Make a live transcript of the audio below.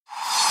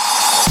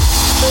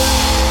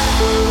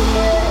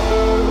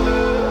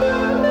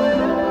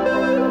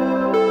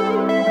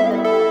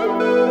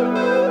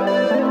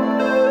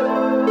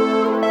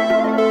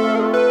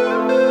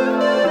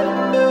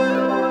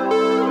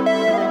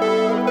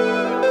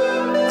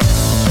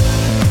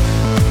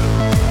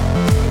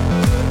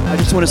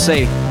just want to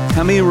say,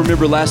 how many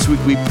remember last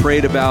week we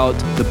prayed about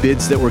the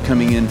bids that were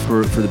coming in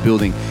for the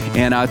building?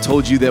 And I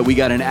told you that we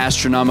got an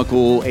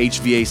astronomical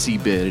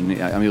HVAC bid.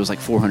 And I mean, it was like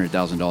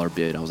 $400,000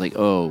 bid. I was like,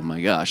 oh my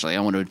gosh, like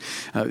I wanted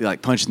to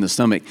like punch in the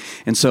stomach.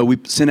 And so we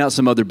sent out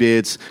some other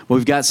bids. Well,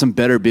 we've got some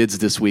better bids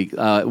this week.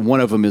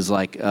 One of them is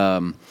like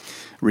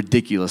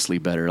ridiculously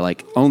better.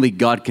 Like only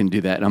God can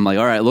do that. And I'm like,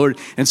 all right, Lord.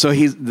 And so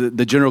he's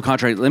the general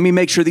contractor. Let me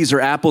make sure these are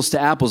apples to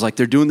apples. Like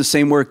they're doing the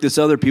same work this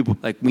other people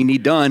like we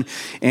need done.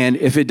 And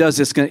if it does,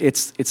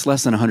 it's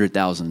less than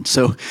 100,000.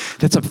 So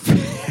that's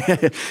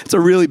it's a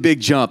really big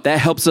jump. That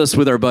helps us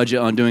with our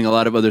budget on doing a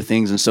lot of other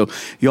things. And so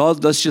y'all,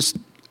 let's just,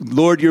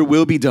 Lord, your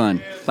will be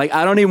done. Like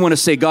I don't even want to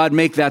say, God,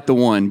 make that the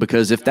one,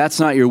 because if that's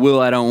not your will,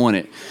 I don't want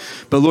it.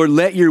 But Lord,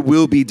 let your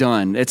will be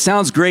done. It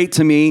sounds great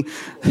to me,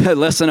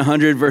 less than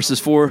 100 versus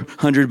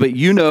 400, but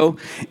you know,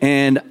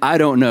 and I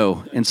don't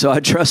know. And so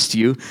I trust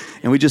you,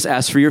 and we just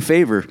ask for your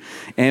favor.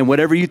 And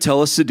whatever you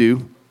tell us to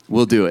do,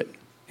 we'll do it.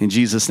 In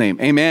Jesus'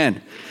 name,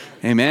 amen.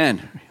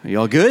 Amen. Are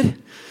y'all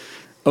good?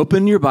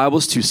 Open your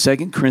Bibles to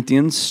 2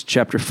 Corinthians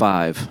chapter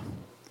 5.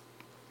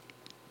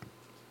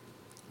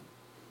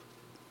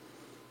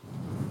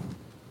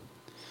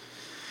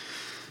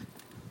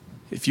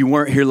 If you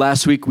weren't here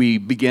last week, we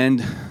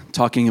began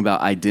talking about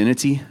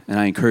identity, and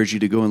I encourage you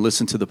to go and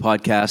listen to the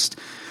podcast.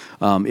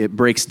 It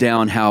breaks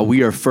down how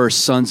we are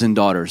first sons and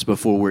daughters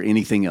before we're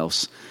anything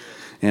else.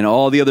 And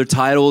all the other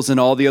titles and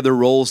all the other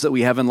roles that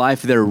we have in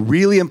life, they're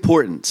really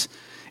important.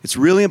 It's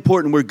really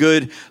important we're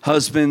good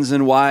husbands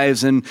and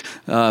wives and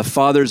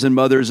fathers and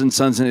mothers and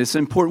sons. And it's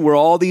important we're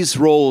all these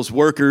roles,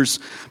 workers,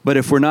 but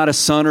if we're not a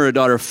son or a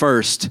daughter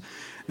first,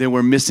 then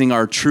we're missing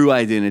our true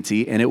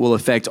identity, and it will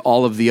affect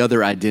all of the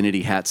other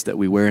identity hats that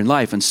we wear in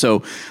life. And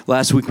so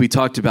last week we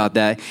talked about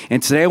that,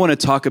 and today I want to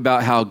talk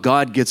about how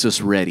God gets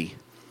us ready.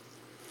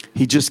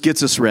 He just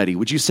gets us ready.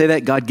 Would you say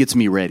that? God gets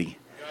me ready.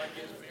 God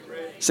gets me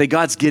ready. Say,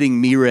 God's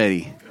getting me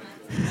ready.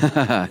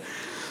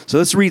 So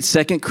let's read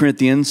 2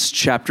 Corinthians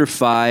chapter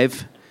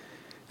 5,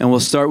 and we'll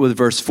start with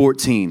verse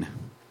 14.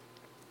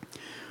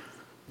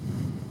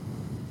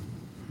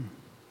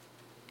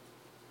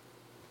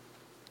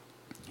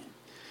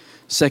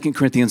 2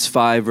 Corinthians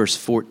 5, verse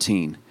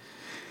 14.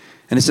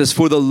 And it says,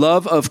 for the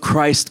love of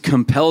Christ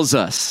compels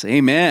us.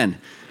 Amen.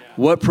 Yeah.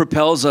 What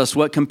propels us?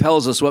 What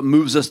compels us? What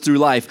moves us through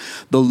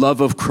life? The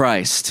love of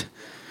Christ.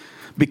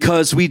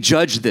 Because we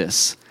judge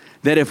this,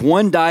 that if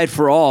one died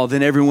for all,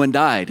 then everyone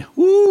died.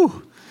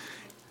 Woo!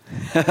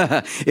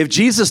 If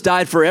Jesus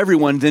died for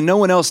everyone, then no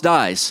one else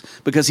dies,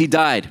 because he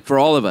died for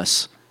all of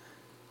us.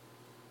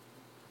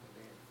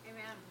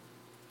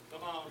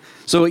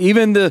 So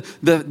even the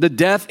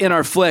death in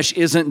our flesh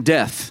isn't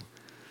death.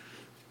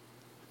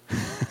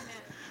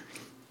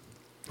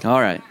 All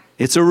right.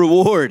 It's a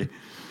reward.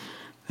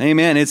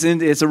 Amen.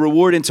 It's a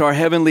reward into our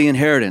heavenly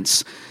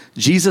inheritance.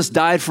 Jesus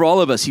died for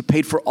all of us. He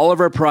paid for all of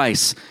our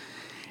price.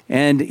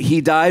 And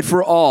he died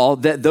for all,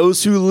 that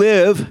those who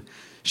live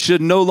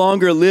should no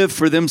longer live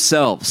for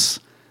themselves.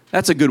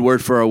 That's a good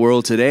word for our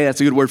world today.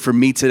 That's a good word for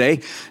me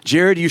today.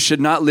 Jared, you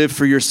should not live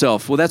for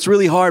yourself. Well, that's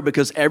really hard,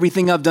 because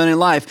everything I've done in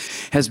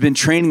life has been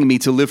training me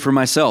to live for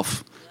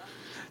myself.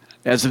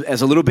 As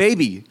a little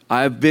baby,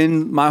 I've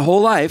been my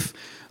whole life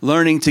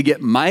learning to get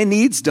my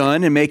needs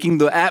done and making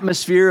the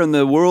atmosphere and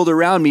the world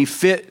around me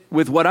fit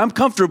with what I'm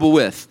comfortable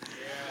with.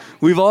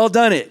 We've all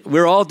done it.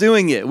 We're all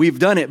doing it. We've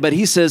done it. But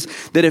he says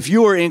that if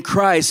you are in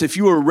Christ, if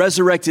you are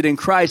resurrected in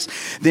Christ,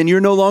 then you're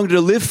no longer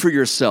to live for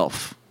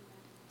yourself.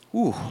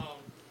 Ooh.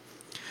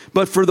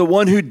 But for the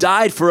one who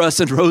died for us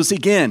and rose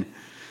again.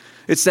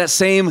 It's that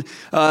same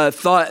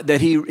thought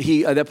that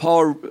that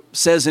Paul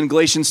says in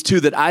Galatians 2,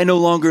 that I no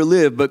longer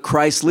live, but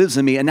Christ lives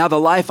in me. And now the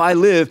life I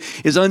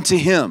live is unto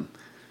him.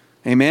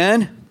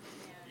 Amen?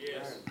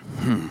 Yes.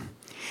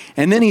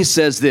 And then he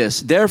says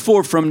this,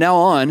 therefore from now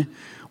on,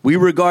 we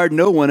regard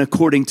no one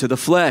according to the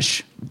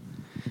flesh.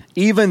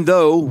 Even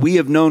though we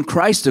have known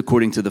Christ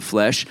according to the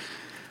flesh,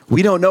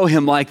 we don't know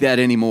him like that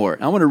anymore.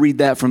 I want to read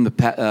that from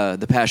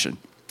the Passion.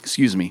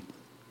 Excuse me.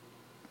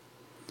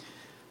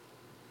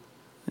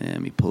 Let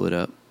me pull it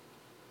up.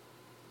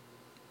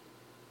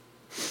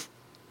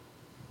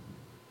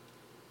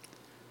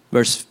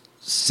 Verse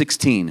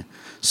 16.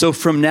 So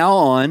from now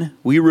on,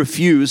 we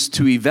refuse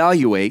to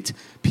evaluate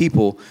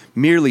people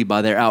merely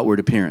by their outward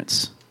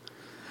appearance.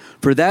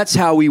 For that's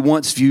how we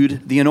once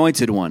viewed the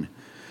Anointed One.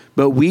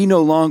 But we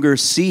no longer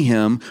see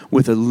him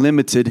with a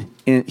limited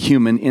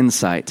human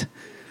insight.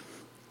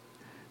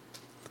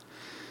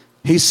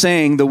 He's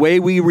saying the way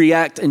we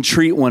react and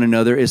treat one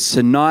another is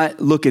to not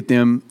look at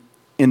them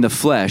in the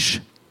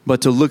flesh,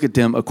 but to look at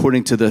them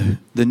according to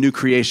the new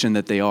creation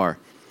that they are,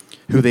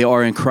 who they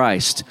are in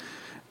Christ.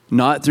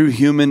 Not through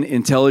human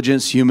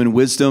intelligence, human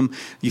wisdom.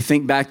 You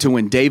think back to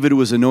when David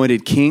was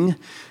anointed king,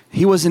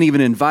 he wasn't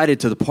even invited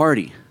to the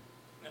party.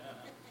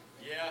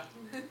 Yeah.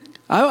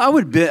 I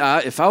would be,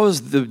 if I was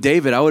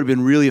David, I would have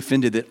been really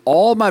offended that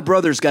all my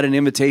brothers got an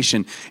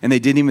invitation and they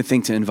didn't even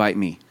think to invite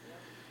me.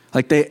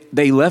 Like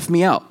they left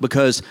me out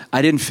because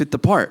I didn't fit the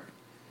part.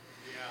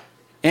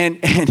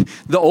 And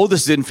the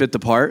oldest didn't fit the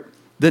part.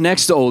 the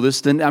next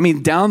oldest, and I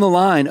mean, down the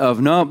line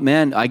of, no,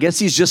 man, I guess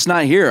he's just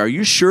not here. Are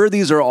you sure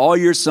these are all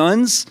your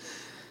sons?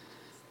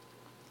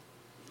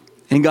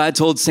 And God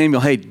told Samuel,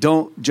 hey,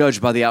 don't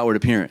judge by the outward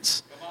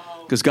appearance.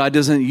 Because God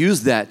doesn't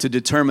use that to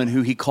determine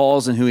who he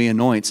calls and who he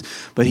anoints,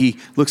 but he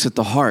looks at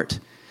the heart.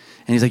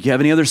 And he's like, you have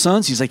any other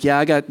sons? He's like, yeah,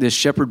 I got this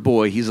shepherd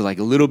boy. He's like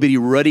a little bitty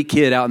ruddy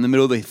kid out in the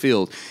middle of the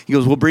field. He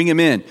goes, well, bring him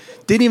in.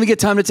 Didn't even get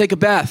time to take a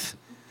bath.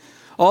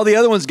 All the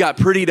other ones got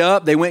prettied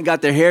up. They went and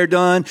got their hair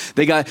done.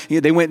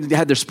 They went and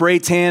had their spray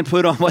tan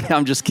put on.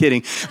 I'm just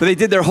kidding. But they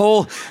did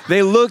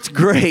they looked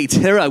great.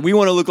 They're like, we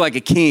want to look like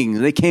a king.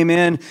 They came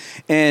in,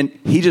 and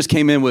he just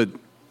came in with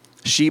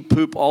sheep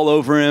poop all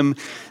over him,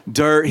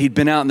 dirt. He'd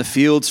been out in the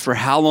fields for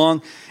how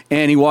long?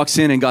 And he walks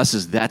in, and God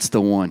says, that's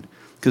the one.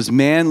 Because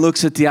man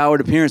looks at the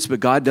outward appearance, but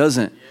God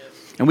doesn't.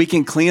 And we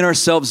can clean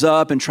ourselves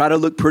up and try to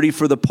look pretty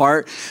for the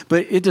part,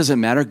 but it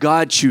doesn't matter.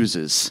 God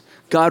chooses.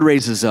 God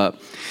raises up.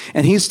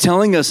 And he's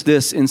telling us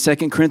this in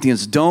 2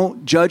 Corinthians.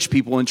 Don't judge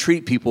people and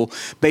treat people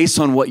based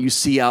on what you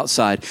see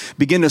outside.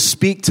 Begin to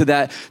speak to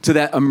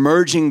that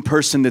emerging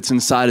person that's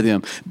inside of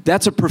them.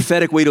 That's a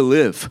prophetic way to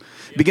live.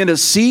 Begin to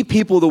see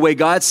people the way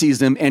God sees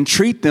them and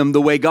treat them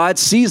the way God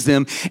sees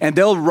them, and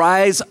they'll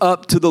rise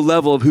up to the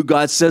level of who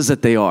God says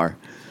that they are.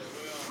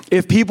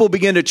 If people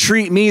begin to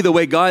treat me the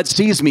way God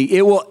sees me,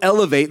 it will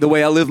elevate the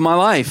way I live my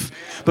life.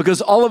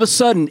 Because all of a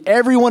sudden,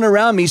 everyone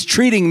around me is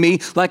treating me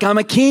like I'm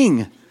a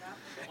king.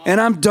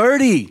 And I'm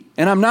dirty,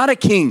 and I'm not a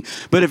king.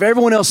 But if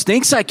everyone else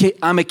thinks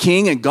I'm a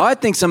king, and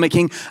God thinks I'm a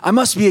king, I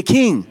must be a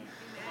king.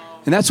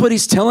 And that's what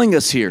he's telling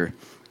us here.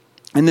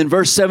 And then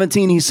verse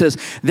 17, he says,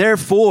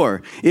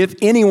 therefore, if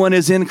anyone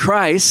is in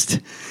Christ,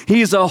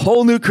 he's a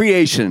whole new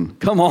creation.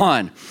 Come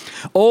on.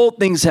 Old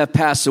things have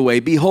passed away.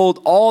 Behold,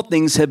 all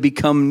things have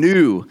become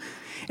new.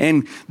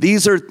 And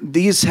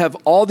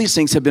all these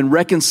things have been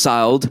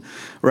reconciled,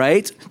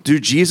 right, through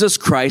Jesus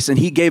Christ. And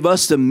he gave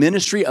us the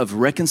ministry of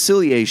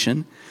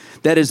reconciliation.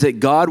 That is, that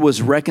God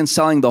was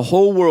reconciling the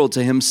whole world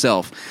to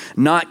himself,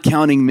 not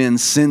counting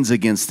men's sins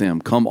against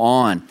them. Come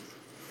on.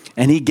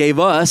 And he gave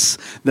us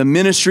the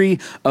ministry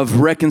of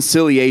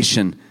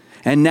reconciliation.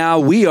 And now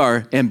we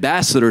are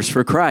ambassadors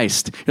for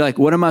Christ. You're like,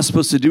 what am I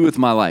supposed to do with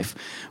my life?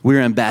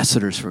 We're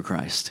ambassadors for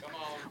Christ.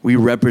 We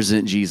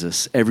represent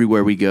Jesus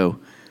everywhere we go.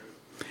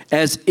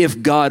 As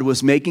if God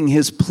was making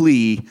his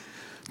plea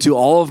to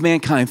all of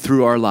mankind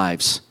through our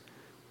lives.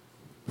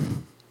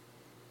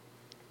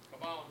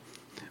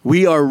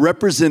 We are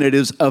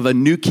representatives of a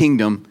new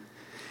kingdom.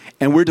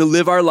 And we're to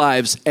live our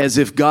lives as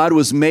if God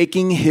was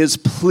making his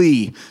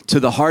plea to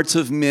the hearts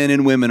of men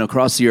and women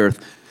across the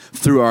earth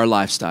through our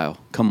lifestyle.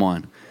 Come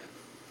on.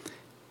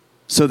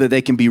 So that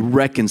they can be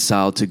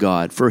reconciled to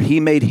God. For he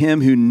made him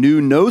who knew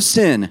no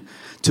sin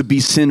to be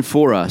sin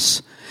for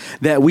us,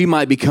 that we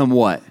might become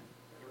what?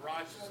 The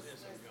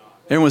righteousness of God.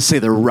 Everyone say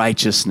the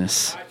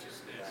righteousness.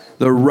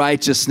 The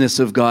righteousness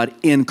of God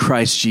in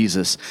Christ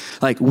Jesus.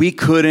 Like we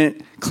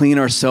couldn't clean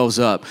ourselves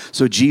up.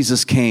 So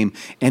Jesus came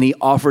and he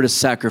offered a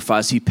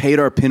sacrifice. He paid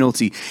our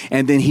penalty,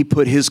 and then he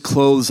put his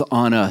clothes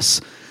on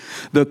us.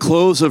 The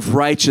clothes of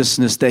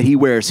righteousness that he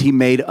wears, he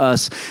made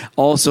us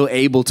also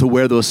able to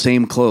wear those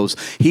same clothes.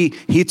 He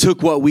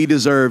took what we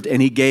deserved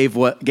and he gave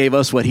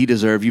us what he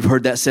deserved. You've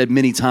heard that said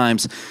many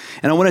times.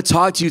 And I want to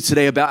talk to you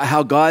today about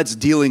how God's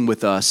dealing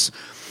with us.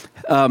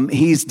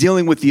 He's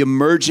dealing with the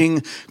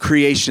emerging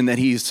creation that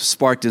he's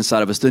sparked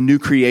inside of us, the new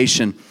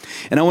creation.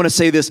 And I want to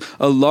say this,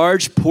 a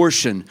large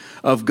portion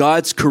of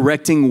God's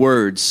correcting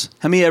words.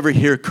 How many ever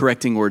hear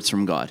correcting words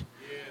from God?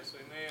 Yes,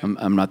 amen.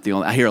 I'm not the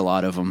only, I hear a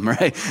lot of them,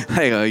 right?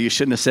 Hey, you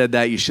shouldn't have said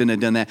that. You shouldn't have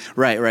done that.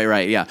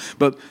 Right. Yeah.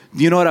 But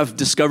you know what I've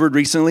discovered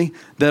recently?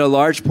 That a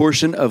large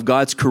portion of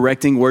God's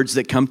correcting words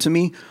that come to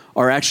me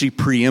are actually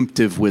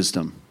preemptive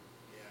wisdom.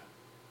 Yeah.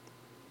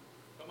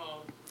 Come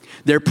on.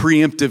 They're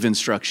preemptive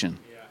instruction.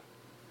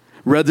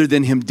 Rather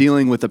than him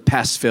dealing with a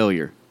past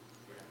failure.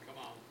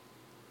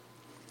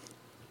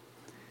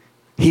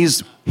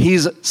 He's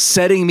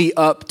setting me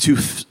up to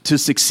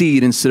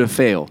succeed instead of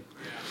fail.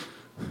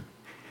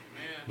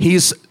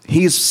 He's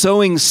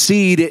sowing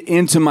seed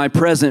into my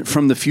present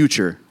from the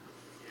future.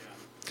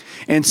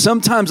 And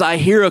sometimes I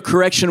hear a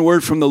correction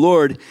word from the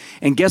Lord,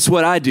 and guess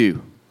what I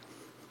do?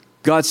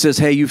 God says,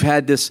 hey, you've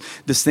had this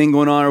thing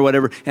going on or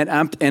whatever,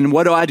 and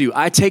what do?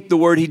 I take the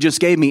word he just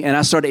gave me and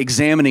I start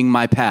examining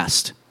my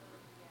past.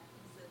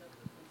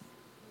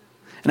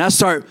 And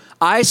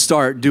I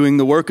start doing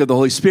the work of the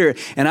Holy Spirit,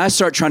 and I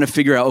start trying to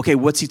figure out, okay,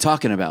 what's he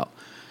talking about?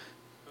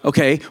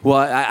 Okay, well,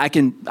 I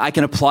can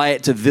apply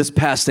it to this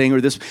past thing or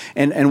this.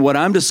 And what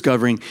I'm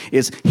discovering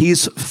is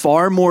he's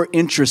far more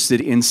interested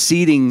in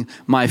seeding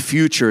my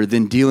future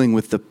than dealing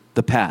with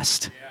the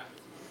past.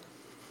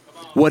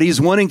 What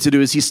he's wanting to do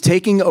is he's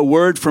taking a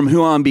word from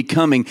who I'm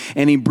becoming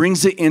and he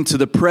brings it into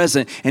the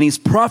present and he's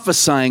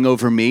prophesying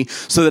over me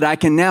so that I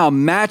can now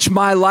match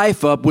my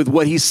life up with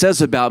what he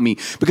says about me.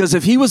 Because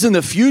if he was in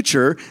the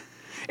future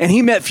and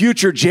he met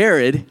future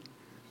Jared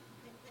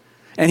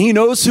and he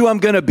knows who I'm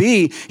going to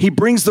be, he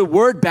brings the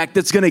word back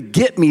that's going to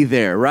get me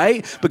there,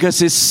 right? Because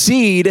his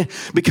seed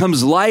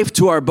becomes life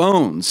to our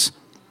bones.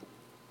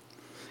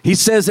 He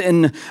says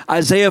in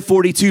Isaiah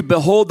 42,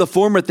 behold, the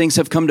former things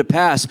have come to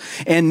pass,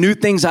 and new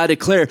things I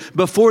declare.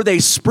 Before they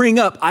spring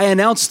up, I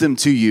announce them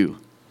to you.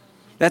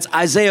 That's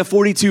Isaiah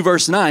 42,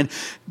 verse 9.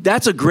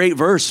 That's a great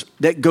verse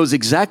that goes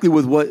exactly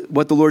with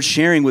what the Lord's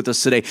sharing with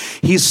us today.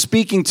 He's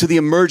speaking to the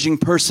emerging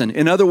person.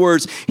 In other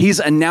words, he's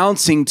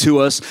announcing to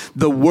us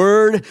the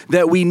word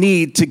that we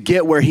need to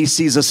get where he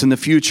sees us in the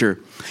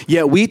future.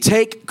 Yet we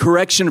take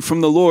correction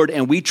from the Lord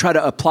and we try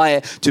to apply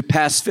it to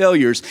past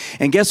failures.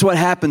 And guess what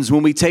happens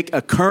when we take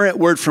a current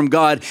word from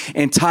God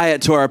and tie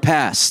it to our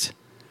past?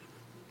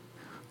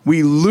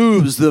 We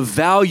lose the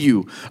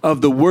value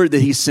of the word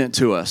that he sent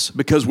to us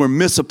because we're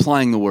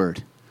misapplying the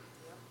word.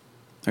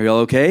 Are y'all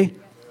okay?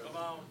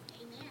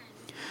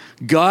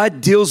 God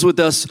deals with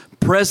us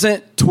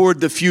present toward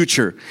the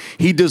future.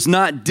 He does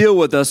not deal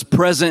with us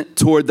present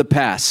toward the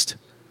past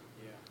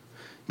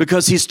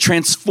because he's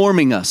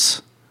transforming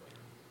us.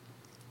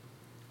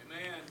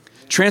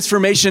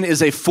 Transformation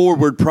is a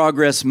forward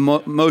progress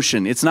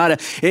motion. It's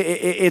not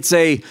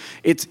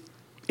it's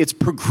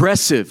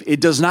progressive. It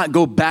does not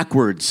go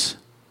backwards.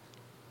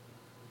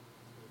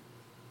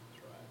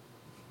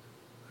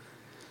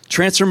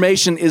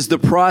 Transformation is the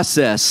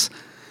process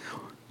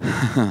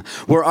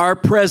where our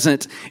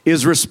present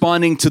is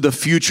responding to the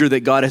future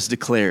that God has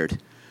declared.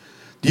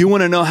 Do you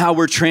want to know how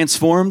we're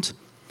transformed?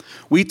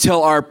 We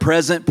tell our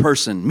present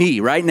person, me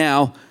right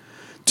now,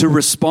 to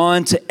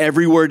respond to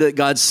every word that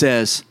God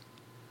says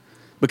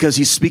because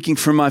he's speaking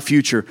from my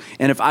future.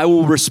 And if I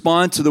will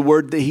respond to the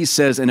word that he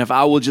says, and if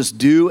I will just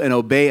do and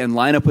obey and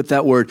line up with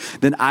that word,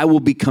 then I will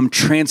become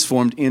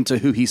transformed into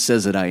who he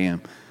says that I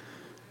am.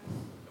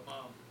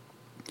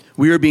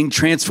 We are being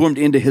transformed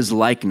into his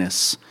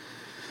likeness.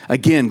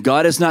 Again,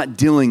 God is not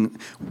dealing,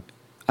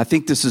 I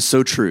think this is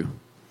so true.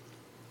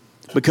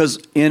 Because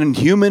in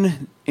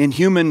human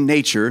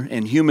nature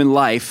and human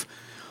life,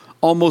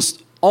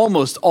 almost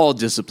all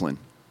discipline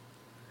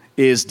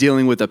is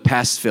dealing with a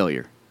past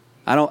failure.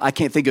 I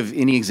can't think of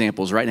any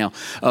examples right now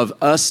of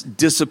us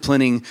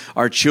disciplining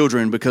our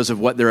children because of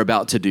what they're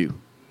about to do.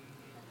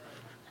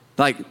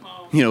 Like,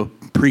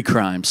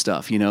 pre-crime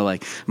stuff,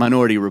 like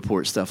Minority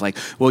Report stuff. Like,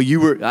 well,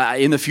 you were,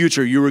 in the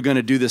future, you were going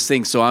to do this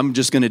thing, so I'm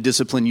just going to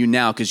discipline you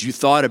now because you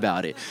thought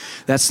about it.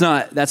 That's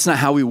not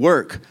how we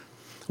work.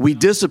 We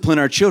discipline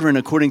our children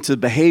according to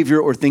behavior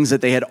or things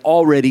that they had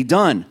already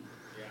done.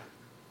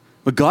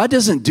 But God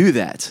doesn't do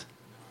that.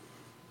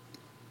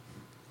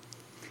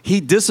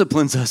 He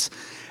disciplines us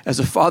as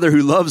a father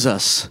who loves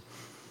us.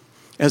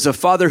 As a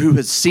father who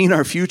has seen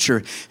our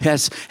future,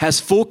 has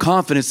full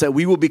confidence that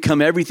we will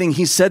become everything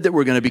he said that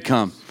we're going to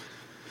become.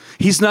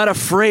 He's not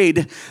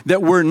afraid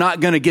that we're not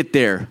going to get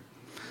there.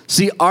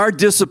 See, our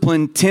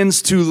discipline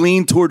tends to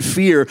lean toward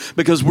fear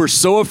because we're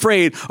so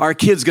afraid our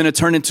kid's going to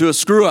turn into a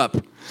screw up.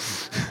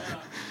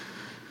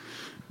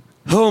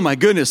 Oh my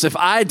goodness, if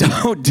I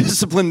don't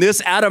discipline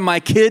this out of my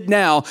kid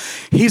now,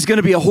 he's going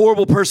to be a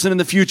horrible person in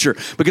the future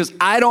because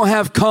I don't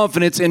have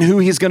confidence in who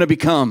he's going to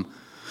become.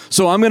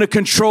 So I'm going to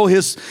control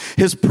his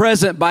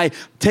present by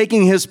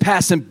taking his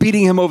past and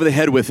beating him over the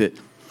head with it.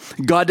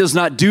 God does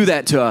not do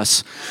that to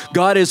us.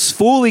 God is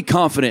fully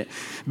confident,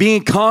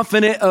 being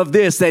confident of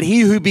this, that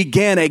he who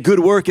began a good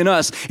work in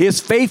us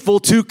is faithful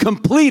to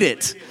complete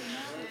it.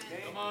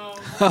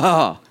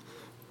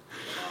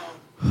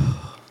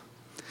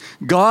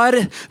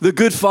 God, the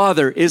good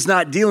father, is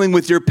not dealing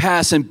with your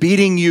past and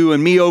beating you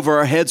and me over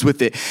our heads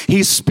with it.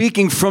 He's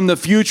speaking from the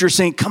future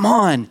saying, come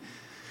on,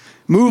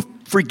 move,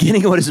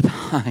 forgetting what is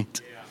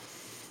behind.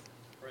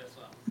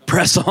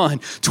 Press on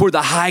toward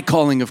the high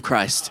calling of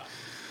Christ.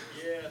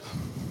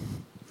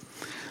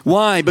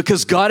 Why?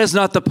 Because God is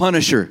not the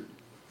punisher.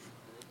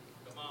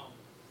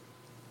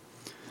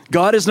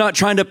 God is not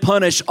trying to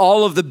punish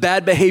all of the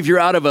bad behavior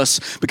out of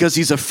us because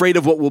he's afraid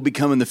of what will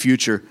become in the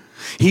future.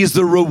 He's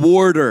the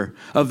rewarder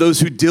of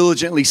those who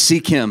diligently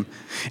seek him.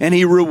 And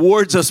he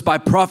rewards us by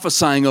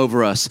prophesying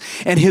over us.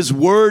 And his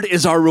word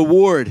is our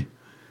reward.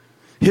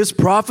 His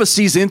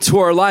prophecies into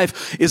our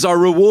life is our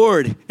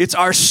reward. It's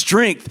our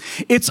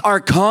strength. It's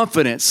our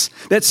confidence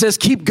that says,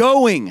 keep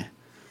going.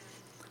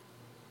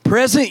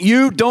 Present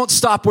you, don't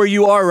stop where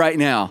you are right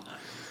now.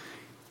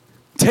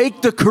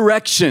 Take the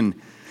correction.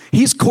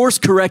 He's course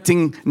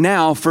correcting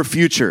now for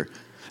future.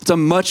 It's a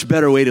much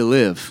better way to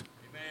live.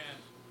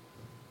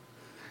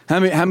 How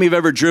many have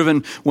ever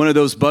driven one of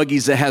those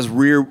buggies that has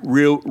rear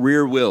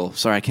wheel?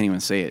 Sorry, I can't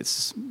even say it.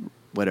 It's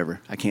whatever.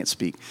 I can't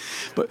speak.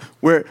 But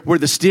where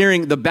the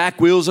steering, the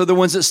back wheels are the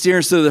ones that steer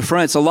instead of the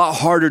front. It's a lot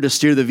harder to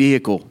steer the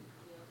vehicle.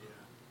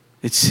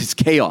 It's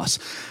chaos,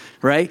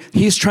 right?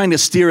 He's trying to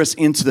steer us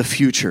into the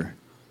future.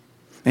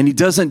 And he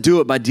doesn't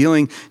do it by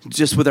dealing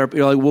just with you're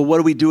like, well, what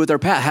do we do with our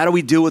past? How do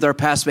we deal with our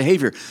past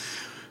behavior?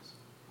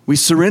 We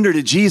surrender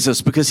to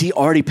Jesus because he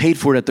already paid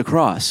for it at the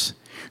cross.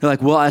 You're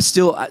like, well,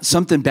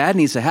 something bad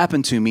needs to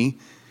happen to me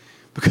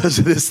because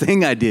of this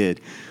thing I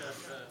did.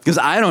 Because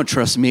I don't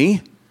trust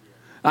me.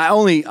 I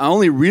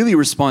only really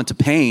respond to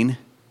pain.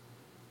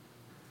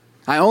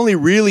 I only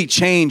really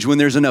change when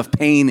there's enough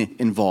pain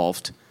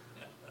involved.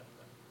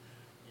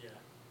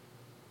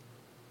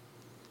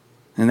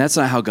 And that's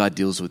not how God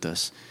deals with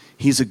us.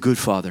 He's a good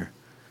father.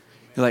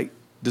 You're like,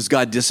 does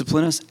God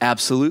discipline us?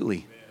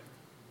 Absolutely.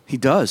 He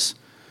does.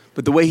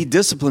 But the way he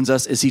disciplines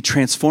us is he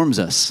transforms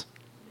us.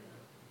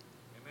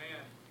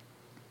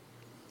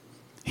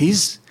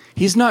 He's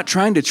not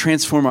trying to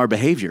transform our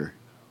behavior.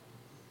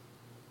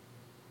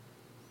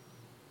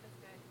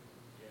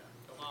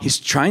 He's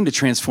trying to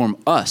transform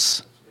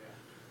us.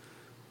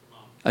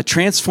 A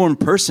transformed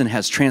person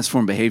has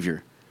transformed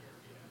behavior.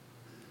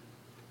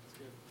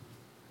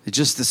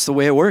 It's the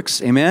way it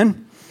works.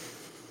 Amen?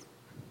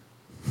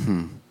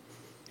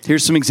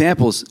 Here's some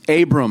examples.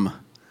 Abram,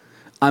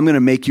 I'm going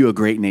to make you a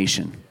great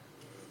nation.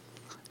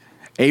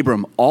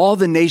 Abram, all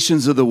the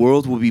nations of the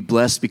world will be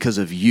blessed because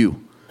of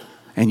you.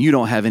 And you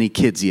don't have any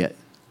kids yet.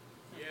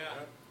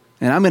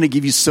 And I'm going to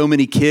give you so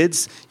many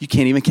kids, you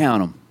can't even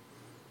count them.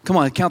 Come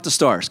on, count the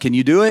stars. Can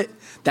you do it?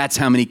 That's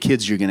how many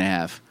kids you're going to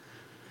have.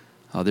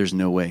 Oh, there's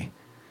no way.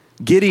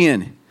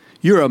 Gideon,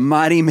 you're a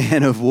mighty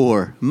man of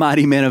war,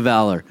 mighty man of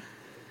valor.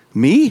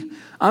 Me?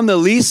 I'm the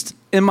least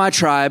in my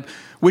tribe,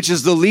 which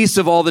is the least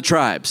of all the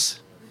tribes.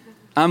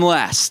 I'm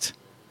last.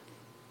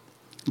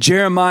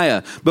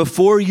 Jeremiah,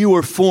 before you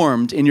were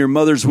formed in your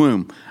mother's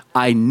womb,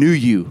 I knew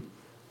you.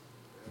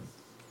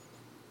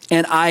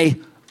 And I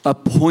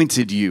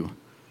appointed you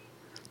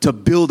to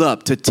build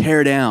up, to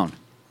tear down.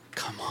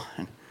 Come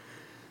on.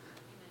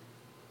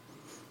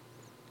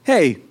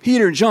 Hey,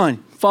 Peter and John,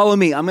 follow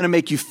me. I'm going to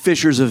make you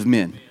fishers of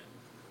men.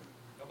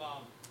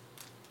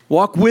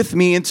 Walk with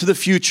me into the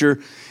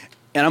future,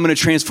 and I'm going to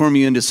transform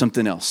you into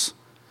something else.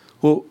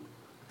 Well,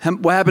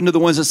 what happened to the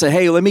ones that say,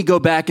 hey, let me go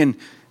back and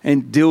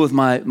deal with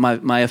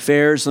my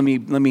affairs. Let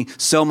me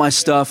sell my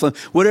stuff.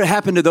 What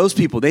happened to those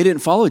people? They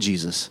didn't follow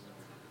Jesus.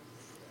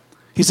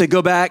 He said,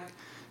 go back.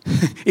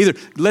 Either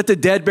let the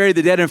dead bury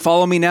the dead and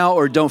follow me now,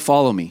 or don't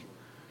follow me.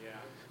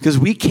 Because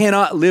we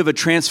cannot live a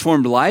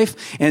transformed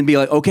life and be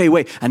like, okay,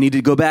 wait, I need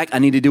to go back. I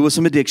need to deal with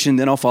some addiction,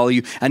 then I'll follow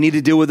you. I need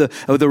to deal with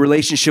a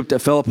relationship that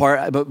fell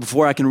apart but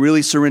before I can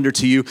really surrender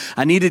to you.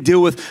 I need to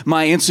deal with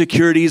my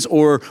insecurities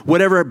or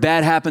whatever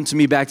bad happened to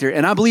me back there.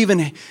 And I believe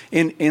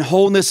in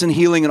wholeness and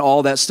healing and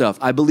all that stuff.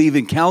 I believe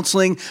in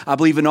counseling. I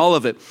believe in all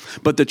of it.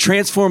 But the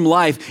transformed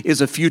life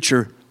is a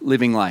future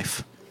living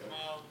life.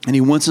 And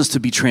he wants us to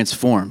be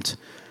transformed.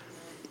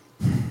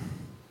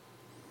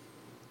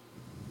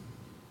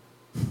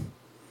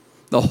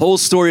 The whole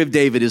story of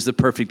David is the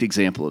perfect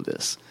example of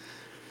this.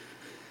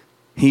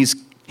 He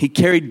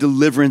carried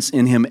deliverance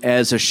in him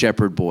as a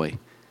shepherd boy.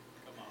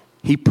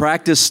 He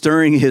practiced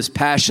stirring his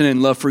passion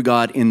and love for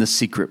God in the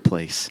secret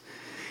place.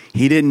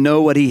 He didn't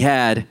know what he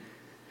had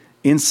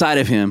inside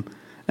of him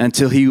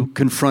until he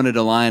confronted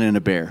a lion and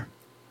a bear.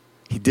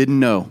 He didn't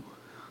know.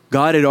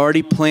 God had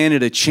already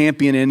planted a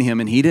champion in him,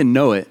 and he didn't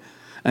know it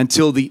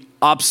until the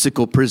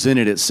obstacle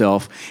presented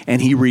itself,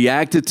 and he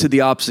reacted to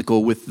the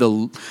obstacle with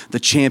the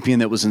champion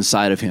that was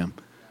inside of him.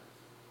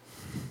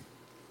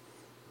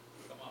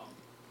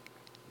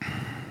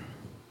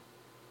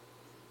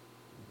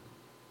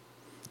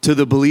 To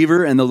the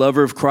believer and the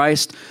lover of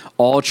Christ,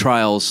 all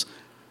trials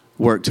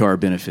work to our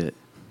benefit.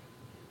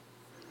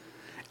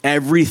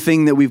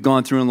 Everything that we've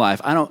gone through in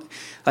life,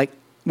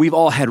 we've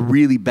all had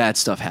really bad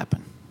stuff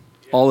happen.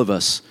 All of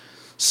us.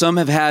 Some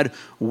have had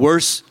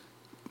worse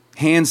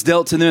hands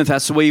dealt to them, if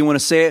that's the way you want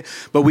to say it.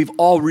 But we've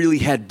all really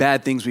had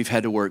bad things we've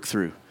had to work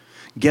through.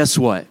 Guess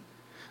what?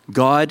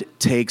 God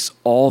takes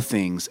all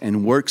things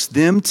and works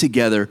them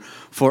together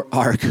for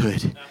our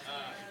good. You're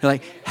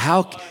like,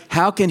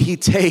 how can he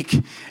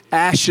take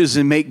ashes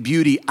and make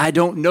beauty? I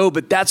don't know,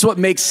 but that's what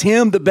makes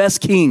him the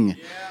best king.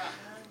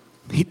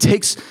 He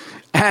takes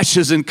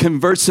ashes and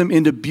converts them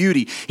into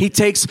beauty. He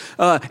takes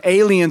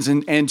aliens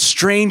and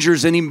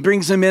strangers, and he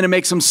brings them in and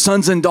makes them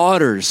sons and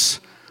daughters.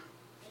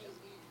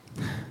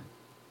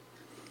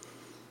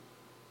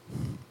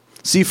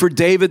 See, for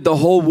David, the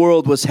whole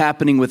world was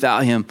happening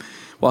without him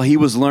while he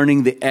was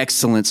learning the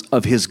excellence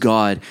of his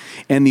God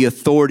and the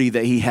authority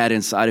that he had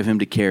inside of him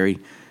to carry.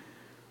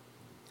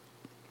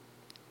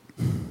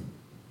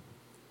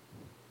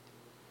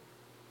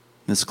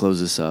 Let's close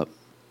this up.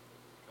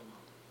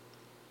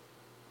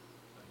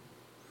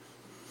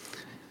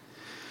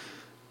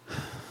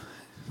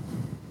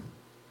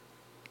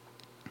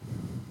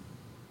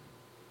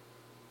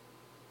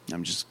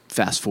 I'm just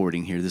fast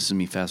forwarding here. This is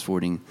me fast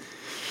forwarding.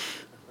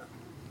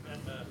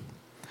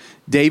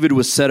 David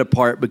was set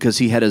apart because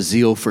he had a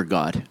zeal for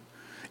God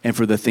and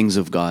for the things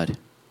of God.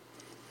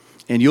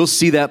 And you'll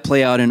see that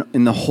play out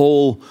in the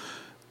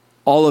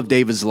all of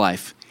David's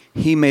life.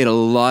 He made a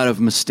lot of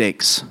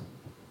mistakes.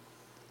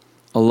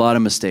 A lot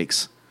of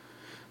mistakes.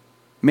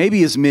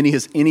 Maybe as many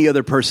as any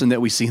other person that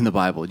we see in the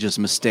Bible, just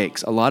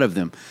mistakes, a lot of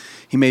them.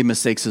 He made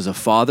mistakes as a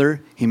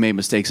father. He made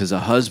mistakes as a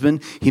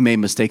husband. He made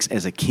mistakes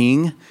as a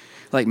king.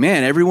 Like,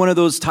 man, every one of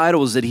those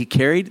titles that he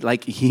carried,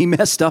 like, he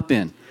messed up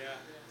in.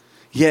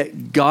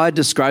 Yet God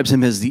describes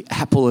him as the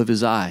apple of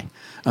his eye,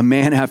 a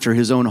man after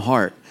his own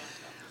heart,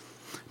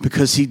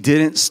 because he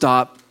didn't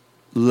stop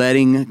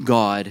letting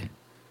God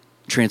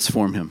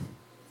transform him.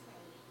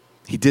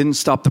 He didn't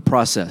stop the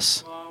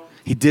process.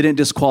 He didn't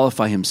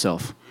disqualify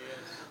himself.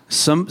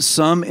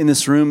 Some in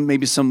this room,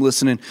 maybe some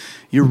listening,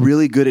 you're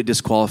really good at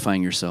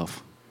disqualifying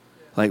yourself.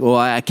 Like, well,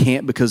 I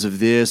can't because of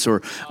this,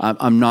 or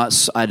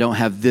I don't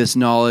have this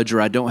knowledge,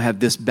 or I don't have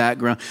this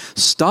background.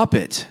 Stop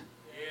it.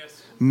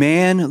 Yes.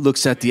 Man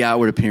looks at the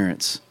outward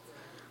appearance.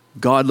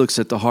 God looks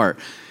at the heart.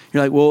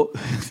 You're like, well,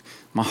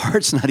 my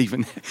heart's not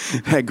even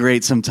that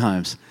great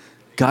sometimes.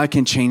 God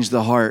can change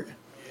the heart.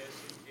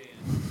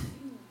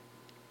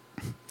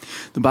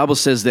 The Bible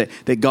says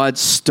that God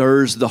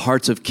stirs the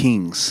hearts of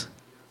kings.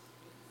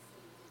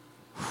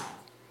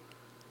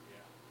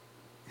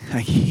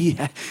 Like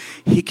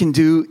he can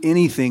do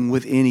anything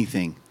with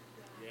anything.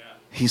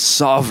 He's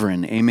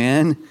sovereign.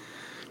 Amen?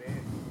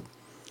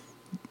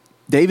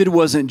 David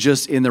wasn't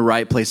just in the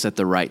right place at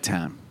the right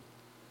time.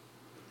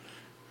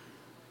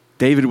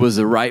 David was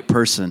the right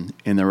person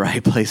in the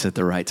right place at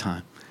the right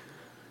time.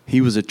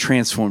 He was a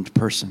transformed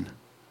person.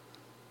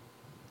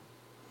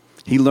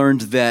 He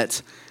learned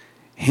that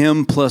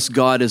him plus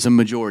God is a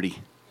majority.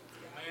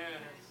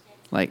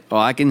 Like, oh,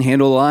 I can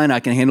handle a lion,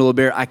 I can handle a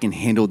bear, I can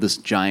handle this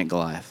giant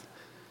Goliath.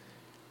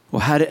 Well,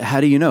 how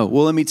do you know?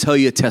 Well, let me tell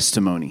you a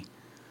testimony.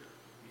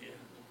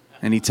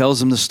 And he tells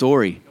them the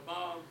story.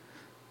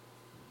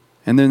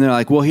 And then they're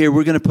like, well, here,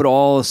 we're going to put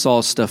all of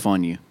Saul's stuff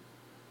on you.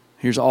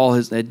 Here's all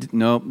his.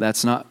 No,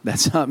 that's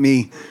not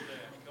me.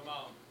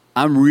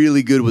 I'm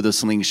really good with a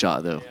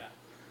slingshot, though.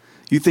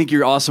 You think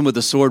you're awesome with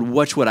a sword?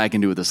 Watch what I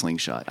can do with a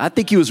slingshot. I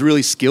think he was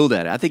really skilled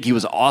at it. I think he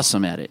was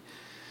awesome at it.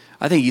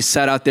 I think he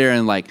sat out there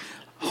and like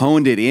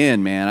honed it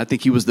in, man. I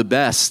think he was the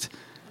best.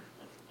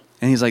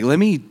 And he's like, let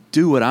me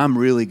do what I'm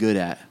really good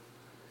at.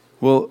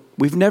 Well,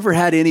 we've never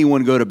had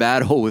anyone go to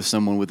battle with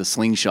someone with a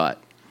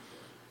slingshot.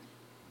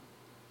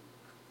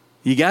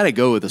 You got to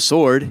go with a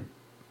sword.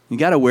 You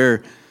got to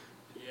wear,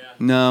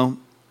 no,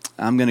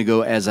 I'm going to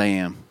go as I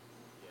am.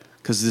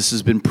 Because this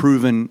has been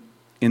proven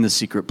in the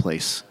secret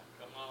place.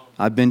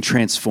 I've been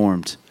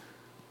transformed.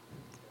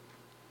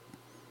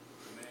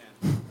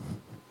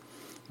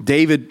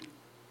 David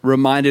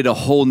reminded a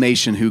whole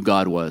nation who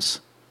God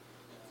was.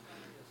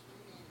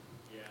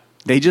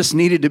 They just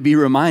needed to be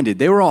reminded.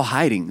 They were all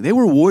hiding. They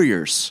were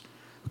warriors.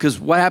 Because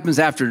what happens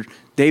after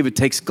David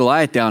takes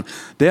Goliath down?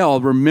 They all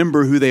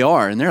remember who they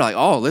are. And they're like,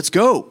 oh, let's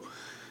go.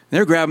 And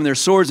they're grabbing their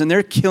swords and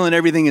they're killing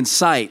everything in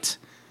sight.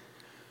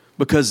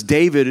 Because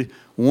David,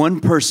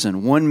 one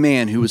person, one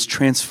man who was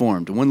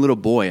transformed, one little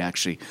boy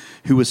actually,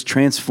 who was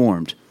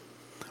transformed,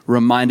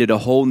 reminded a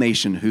whole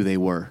nation who they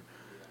were.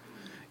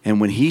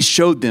 And when he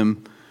showed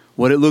them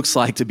what it looks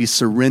like to be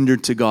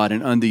surrendered to God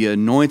and under the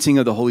anointing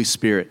of the Holy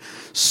Spirit,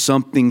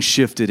 something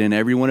shifted in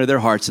every one of their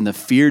hearts and the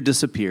fear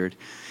disappeared.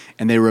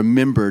 And they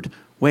remembered,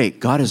 wait,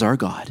 God is our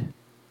God.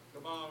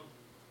 Come on.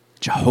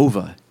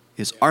 Jehovah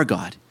is our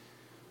God.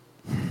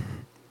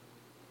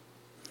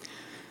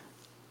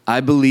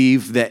 I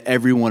believe that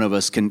every one of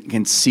us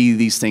can see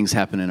these things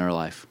happen in our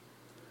life.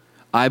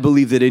 I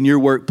believe that in your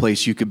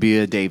workplace, you could be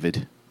a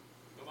David.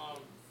 Come on.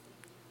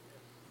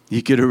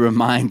 You could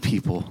remind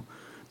people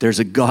there's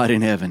a God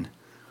in heaven.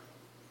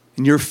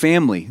 In your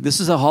family, this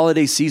is a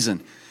holiday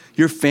season.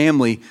 Your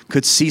family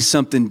could see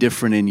something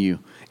different in you,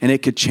 and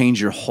it could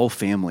change your whole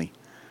family.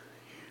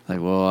 Like,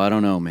 well, I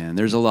don't know, man.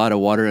 There's a lot of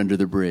water under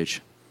the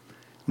bridge.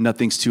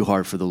 Nothing's too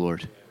hard for the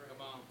Lord.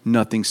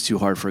 Nothing's too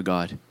hard for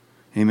God.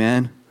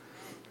 Amen?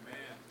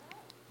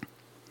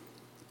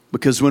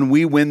 Because when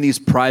we win these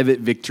private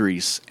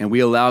victories and we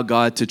allow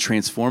God to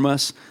transform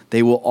us,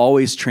 they will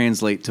always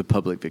translate to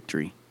public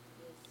victory.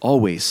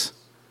 Always.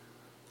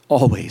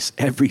 Always.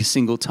 Every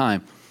single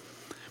time.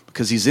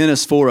 Because he's in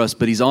us for us,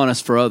 but he's on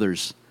us for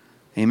others.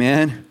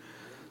 Amen?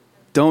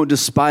 Don't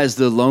despise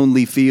the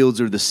lonely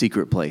fields or the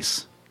secret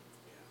place.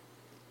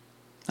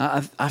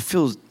 I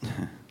feel...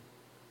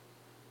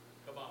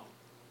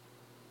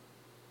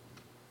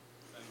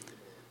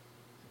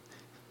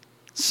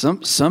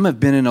 Some have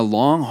been in a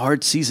long,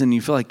 hard season.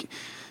 You feel like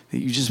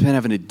you've just been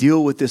having to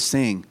deal with this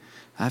thing.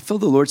 I feel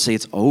the Lord say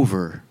it's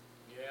over.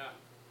 Yeah.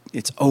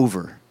 It's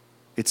over.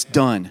 It's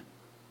done.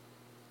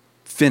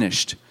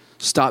 Finished.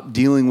 Stop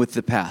dealing with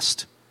the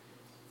past.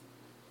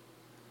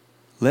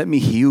 Let me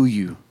heal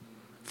you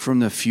from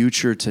the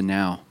future to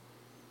now.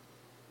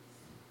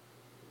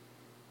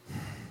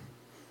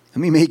 Let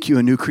me make you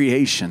a new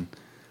creation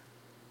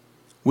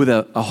with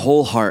a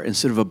whole heart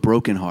instead of a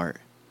broken heart.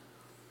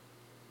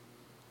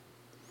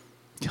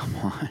 Come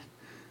on.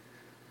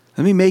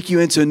 Let me make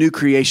you into a new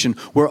creation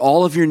where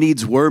all of your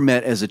needs were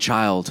met as a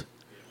child.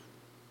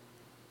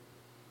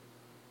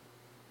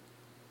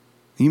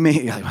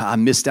 I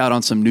missed out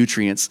on some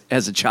nutrients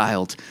as a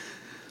child.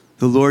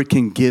 The Lord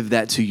can give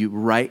that to you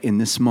right in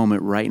this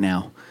moment, right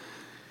now.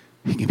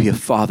 He can be a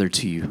father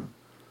to you.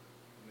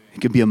 He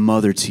can be a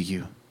mother to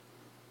you.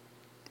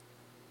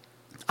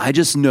 I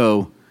just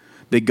know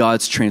that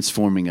God's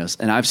transforming us.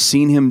 And I've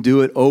seen him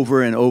do it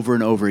over and over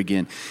and over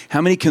again.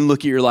 How many can look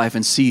at your life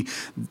and see,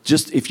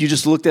 just if you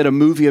just looked at a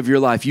movie of your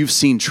life, you've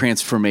seen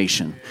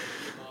transformation?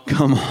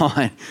 Come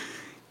on.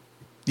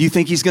 Do you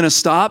think he's going to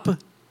stop?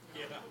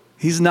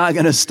 He's not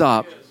going to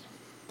stop.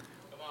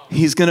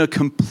 He's going to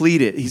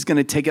complete it. He's going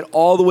to take it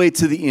all the way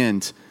to the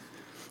end.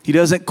 He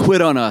doesn't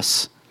quit on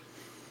us.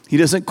 He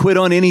doesn't quit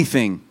on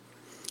anything.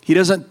 He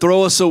doesn't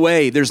throw us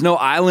away. There's no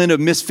island of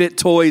misfit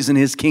toys in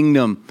his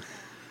kingdom.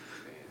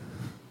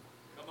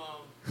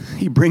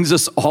 He brings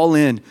us all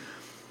in.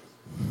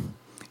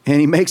 And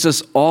he makes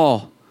us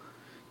all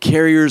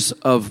carriers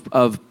of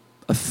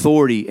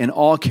authority, and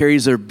all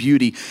carries their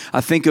beauty.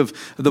 I think of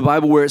the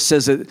Bible where it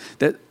says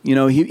that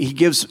he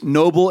gives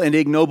noble and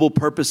ignoble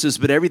purposes,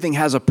 but everything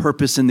has a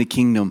purpose in the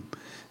kingdom.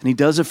 And he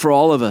does it for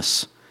all of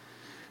us.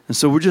 And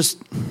so we're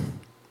just...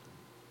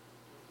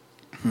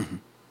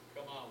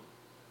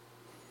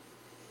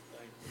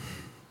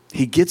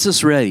 He gets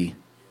us ready.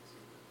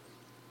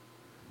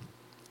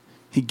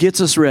 He gets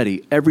us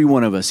ready, every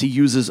one of us. He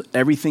uses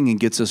everything and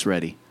gets us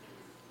ready.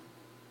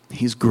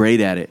 He's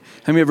great at it.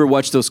 Have you ever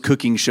watched those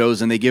cooking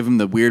shows and they give them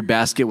the weird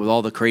basket with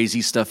all the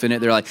crazy stuff in it?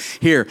 They're like,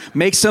 here,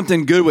 make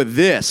something good with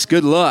this.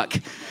 Good luck.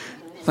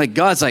 Like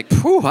God's like,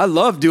 whew, I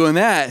love doing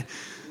that.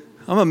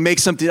 I'm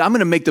going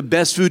to make the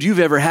best food you've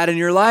ever had in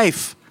your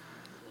life.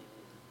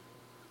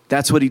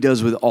 That's what he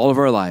does with all of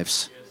our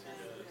lives.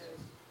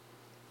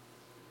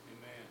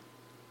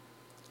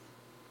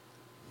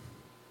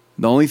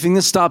 The only thing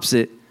that stops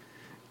it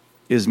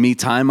is me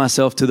tying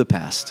myself to the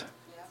past.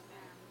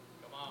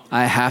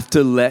 I have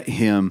to let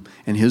him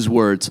and his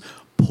words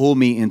pull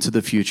me into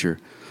the future.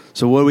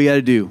 So what do we got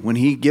to do? When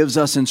he gives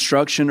us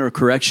instruction or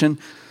correction,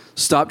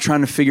 stop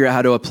trying to figure out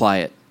how to apply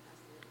it.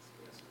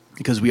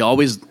 Because we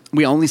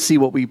only see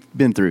what we've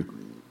been through.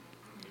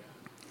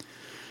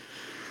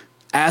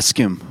 Ask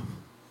him.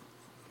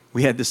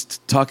 We had this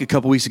talk a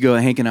couple weeks ago,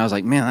 Hank and I was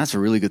like, man, that's a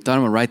really good thought.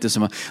 I'm going to write this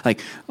in my... Like,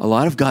 a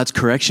lot of God's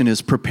correction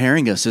is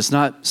preparing us. It's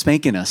not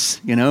spanking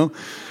us,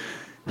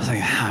 I was like,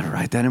 how to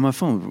write that in my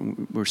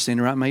phone? We're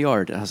standing right in my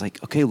yard. I was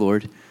like, okay,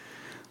 Lord,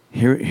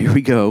 here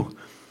we go.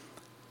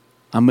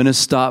 I'm going to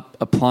stop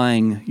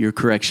applying your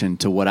correction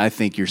to what I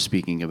think you're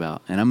speaking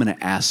about. And I'm going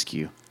to ask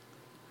you,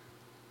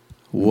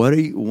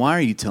 why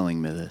are you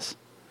telling me this?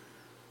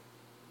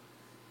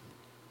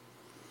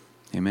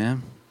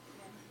 Amen.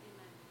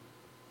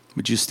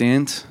 Would you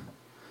stand?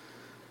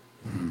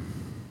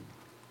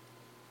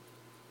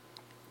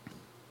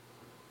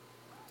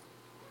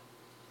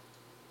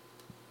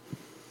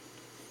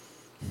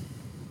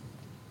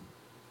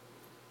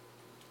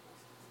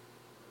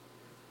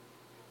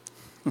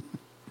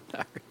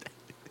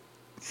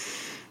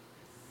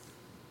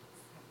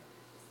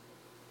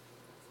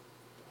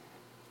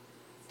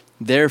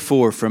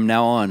 Therefore, from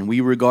now on,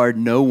 we regard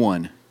no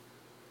one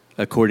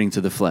according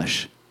to the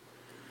flesh.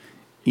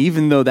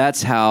 Even though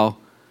that's how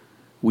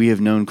we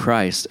have known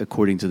Christ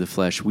according to the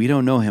flesh, we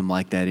don't know him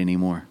like that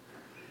anymore.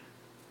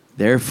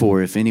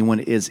 Therefore, if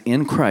anyone is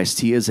in Christ,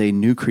 he is a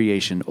new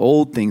creation.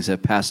 Old things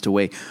have passed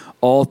away.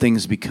 All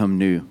things become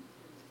new.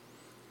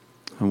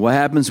 And what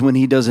happens when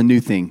he does a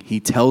new thing? He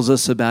tells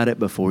us about it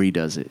before he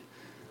does it.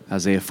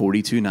 Isaiah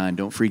 42:9,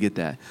 don't forget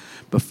that.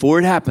 Before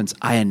it happens,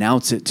 I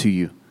announce it to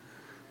you.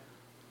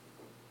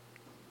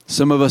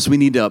 Some of us, we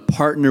need to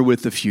partner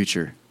with the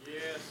future.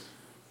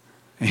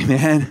 Yes.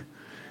 Amen.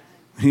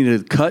 We need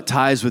to cut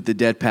ties with the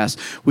dead past.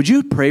 Would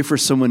you pray for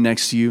someone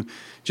next to you?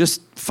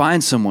 Just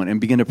find someone and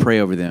begin to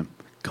pray over them.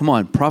 Come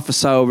on,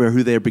 prophesy over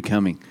who they're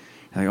becoming.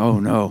 Like, oh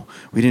no,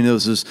 we didn't know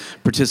this was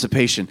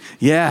participation.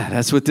 Yeah,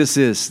 that's what this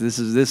is. This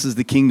is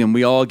the kingdom.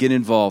 We all get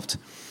involved.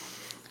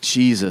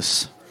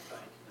 Jesus.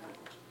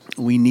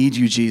 We need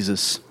you,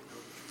 Jesus.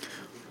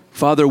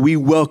 Father, we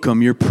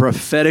welcome your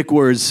prophetic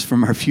words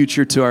from our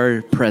future to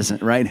our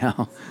present right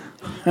now.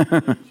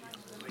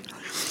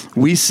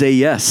 We say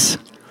yes.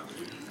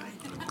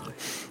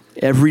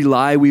 Every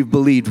lie we've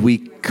believed, we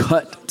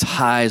cut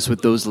ties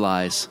with those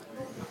lies.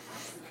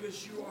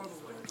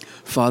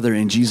 Father,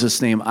 in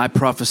Jesus' name, I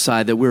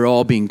prophesy that we're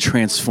all being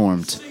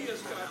transformed.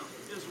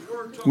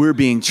 We're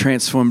being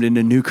transformed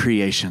into new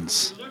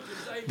creations.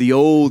 The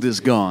old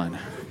is gone.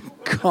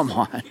 Come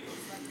on.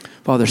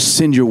 Father,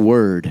 send your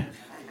word.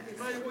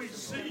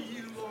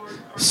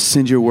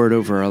 Send your word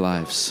over our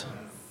lives.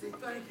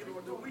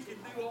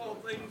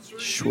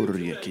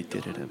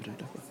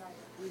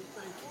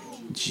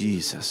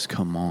 Jesus,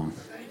 come on.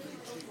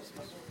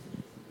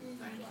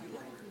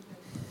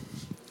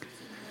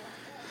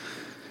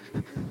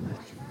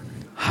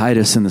 Hide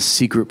us in the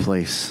secret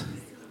place.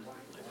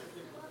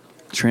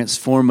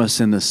 Transform us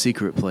in the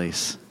secret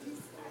place.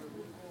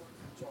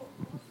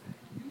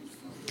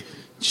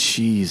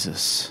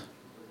 Jesus.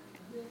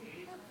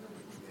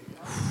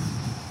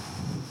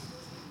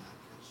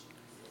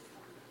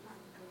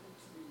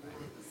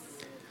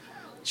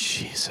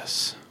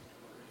 Jesus.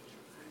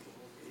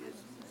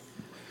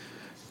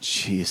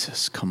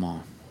 Jesus, come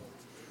on.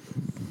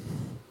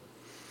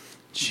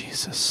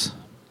 Jesus.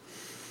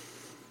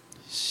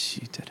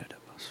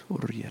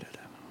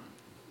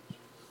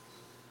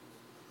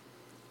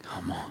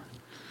 Come on.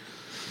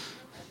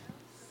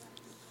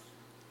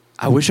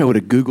 I wish I would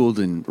have Googled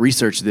and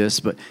researched this,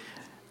 but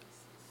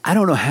I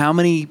don't know how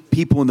many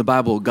people in the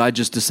Bible God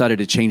just decided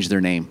to change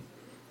their name.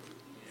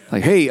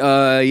 Like, hey,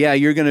 yeah,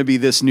 you're going to be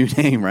this new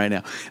name right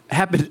now. It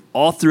happened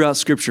all throughout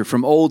Scripture,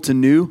 from old to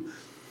new.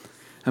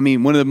 I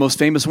mean, one of the most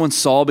famous ones,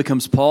 Saul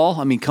becomes Paul.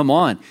 I mean, come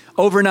on.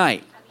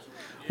 Overnight.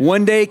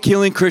 One day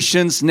killing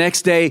Christians.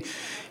 Next day,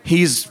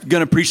 he's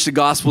going to preach the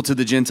gospel to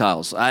the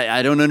Gentiles.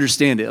 I don't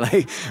understand it.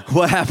 Like,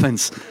 what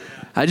happens?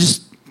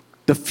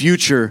 The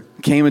future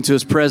came into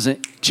his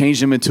present,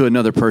 changed him into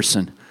another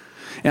person.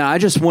 And I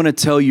just want to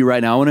tell you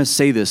right now, I want to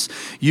say this.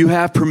 You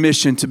have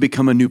permission to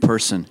become a new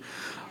person.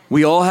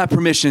 We all have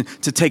permission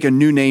to take a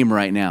new name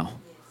right now.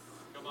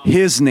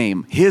 His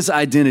name, his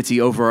identity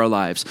over our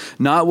lives.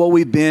 Not what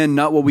we've been,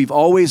 not what we've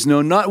always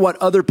known, not what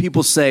other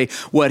people say.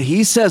 What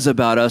he says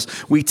about us,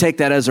 we take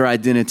that as our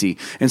identity.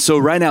 And so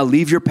right now,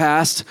 leave your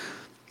past.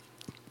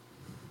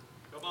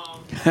 Come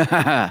on.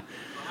 Behind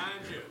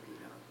you.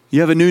 You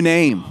have a new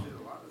name.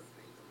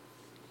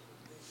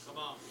 Come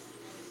on.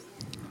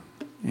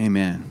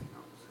 Amen.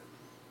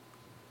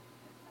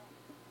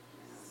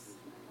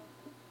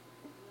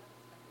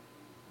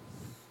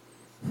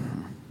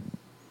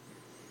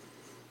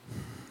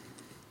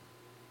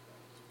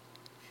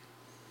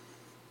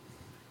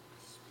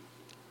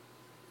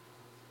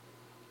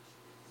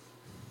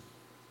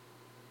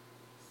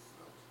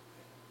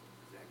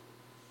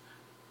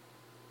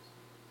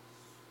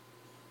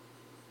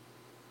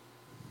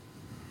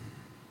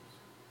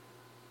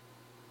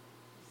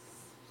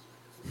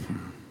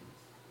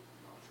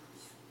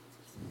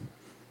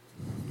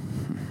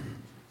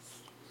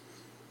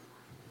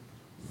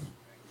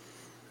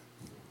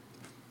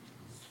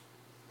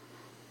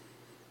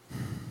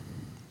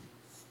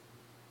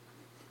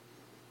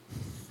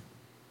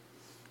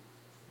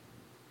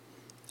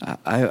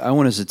 I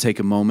want us to take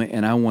a moment,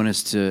 and I want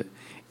us to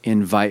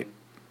invite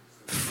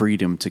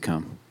freedom to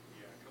come.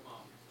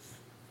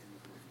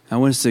 I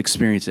want us to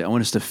experience it. I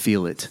want us to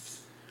feel it.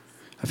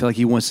 I feel like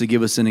he wants to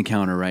give us an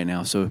encounter right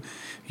now. So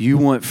you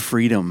want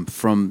freedom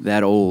from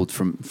that old,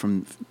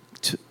 from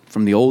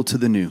the old to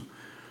the new.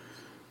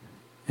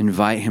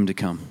 Invite him to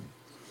come.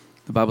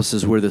 The Bible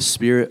says where the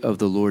Spirit of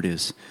the Lord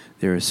is,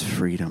 there is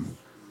freedom.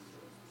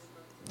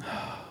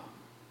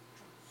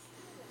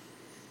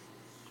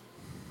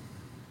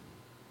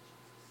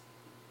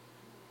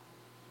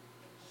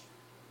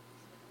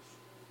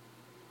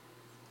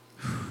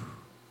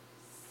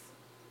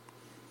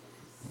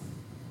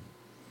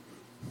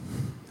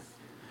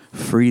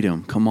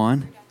 Freedom, come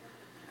on.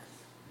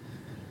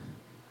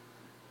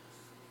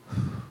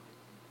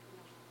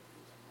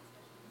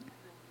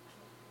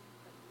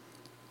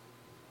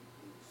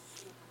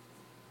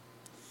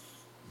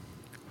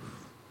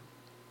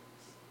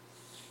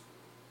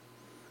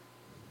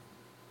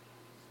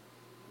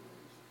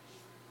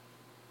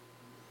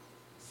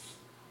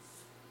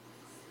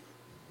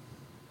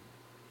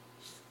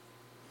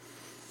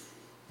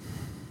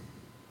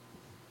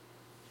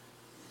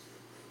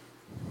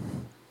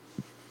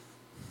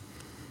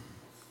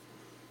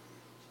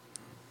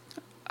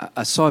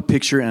 I saw a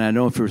picture, and I don't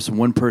know if it was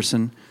one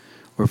person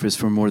or if it's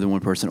for more than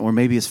one person, or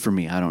maybe it's for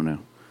me. I don't know.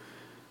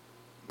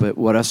 But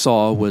what I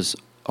saw was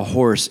a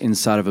horse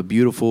inside of a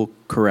beautiful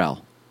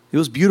corral. It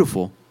was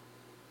beautiful,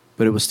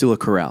 but it was still a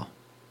corral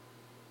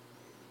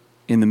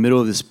in the middle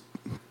of this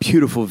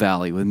beautiful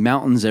valley with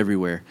mountains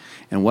everywhere.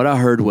 And what I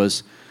heard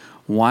was,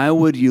 why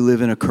would you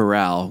live in a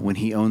corral when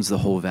he owns the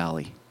whole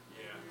valley?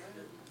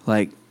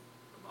 Like,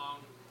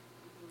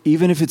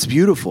 even if it's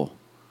beautiful,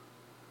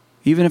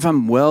 even if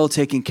I'm well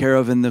taken care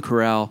of in the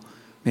corral,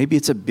 maybe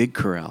it's a big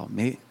corral.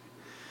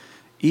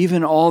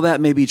 Even all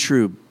that may be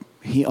true.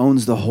 He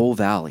owns the whole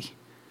valley.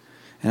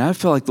 And I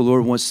feel like the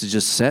Lord wants to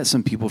just set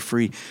some people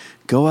free.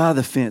 Go out of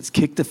the fence.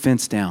 Kick the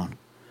fence down.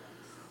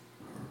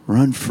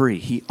 Run free.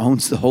 He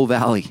owns the whole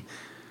valley.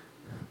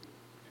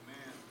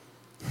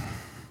 Amen.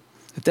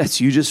 If that's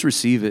you, just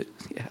receive it.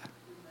 Yeah.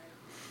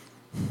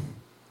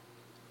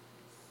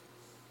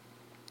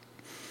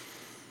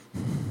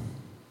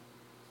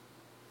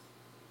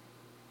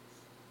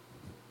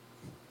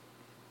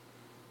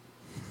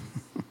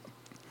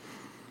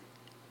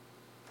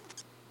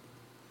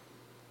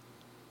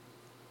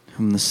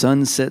 Whom the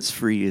Son sets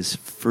free is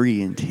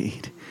free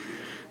indeed.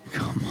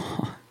 Come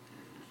on.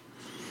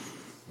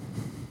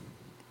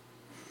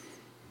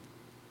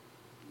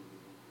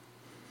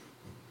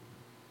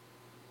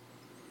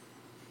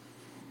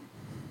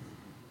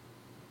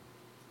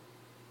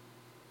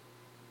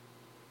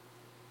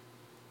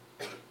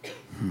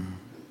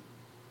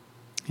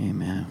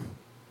 Amen.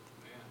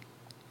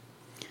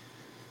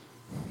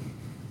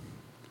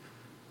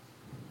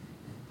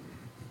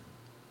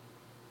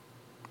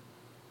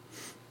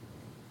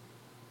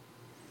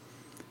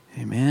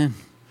 Amen.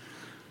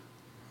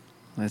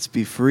 Let's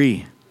be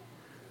free.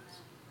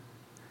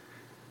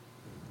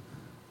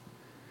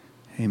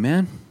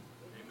 Amen.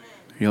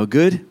 Are y'all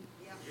good?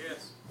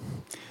 Yes.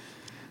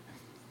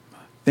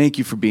 Thank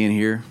you for being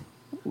here.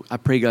 I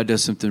pray God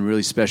does something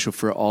really special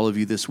for all of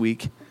you this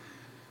week.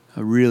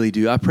 I really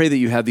do. I pray that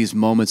you have these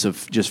moments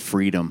of just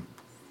freedom.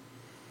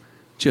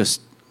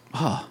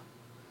 I've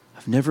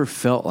never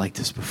felt like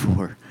this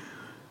before.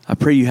 I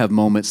pray you have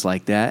moments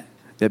like that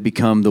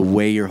become the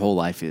way your whole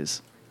life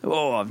is.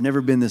 Oh, I've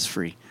never been this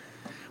free.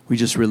 We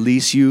just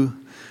release you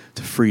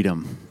to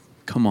freedom.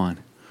 Come on.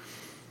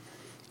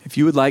 If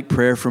you would like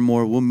prayer for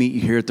more, we'll meet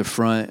you here at the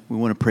front. We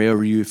want to pray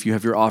over you. If you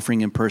have your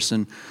offering in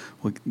person,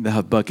 we'll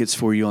have buckets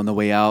for you on the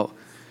way out.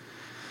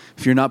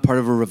 If you're not part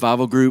of a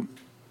revival group,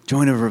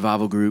 join a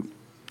revival group.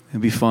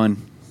 It'll be fun.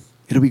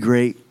 It'll be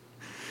great.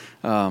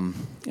 And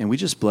we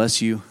just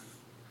bless you.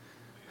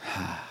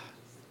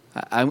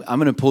 I'm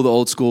going to pull the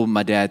old school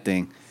my dad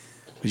thing.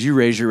 Would you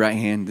raise your right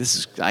hand?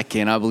 I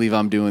cannot believe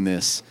I'm doing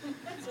this.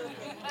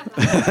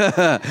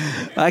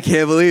 I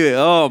can't believe it.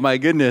 Oh, my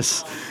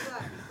goodness.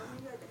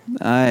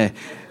 There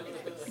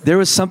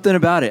was something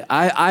about it.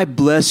 I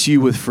bless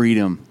you with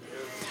freedom.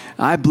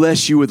 I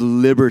bless you with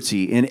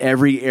liberty in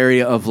every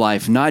area of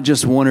life, not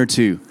just one or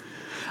two.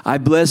 I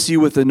bless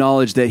you with the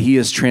knowledge that he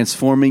is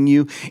transforming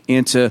you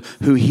into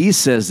who he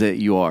says that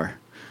you are.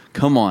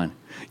 Come on.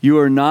 You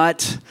are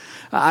not...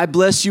 I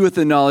bless you with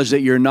the knowledge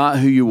that you're not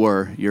who you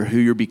were. You're who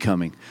you're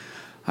becoming.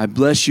 I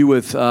bless you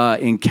with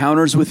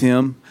encounters with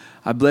him.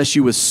 I bless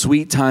you with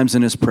sweet times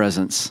in his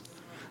presence.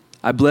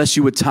 I bless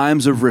you with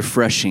times of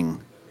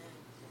refreshing.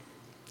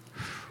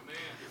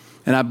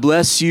 And I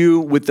bless you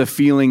with the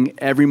feeling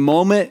every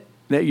moment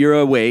that you're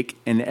awake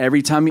and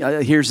every time.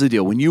 Here's the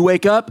deal. When you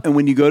wake up and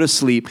when you go to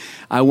sleep,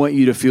 I want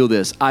you to feel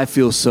this. I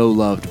feel so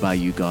loved by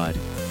you, God.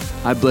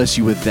 I bless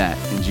you with that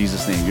in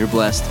Jesus' name. You're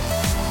blessed.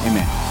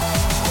 Amen.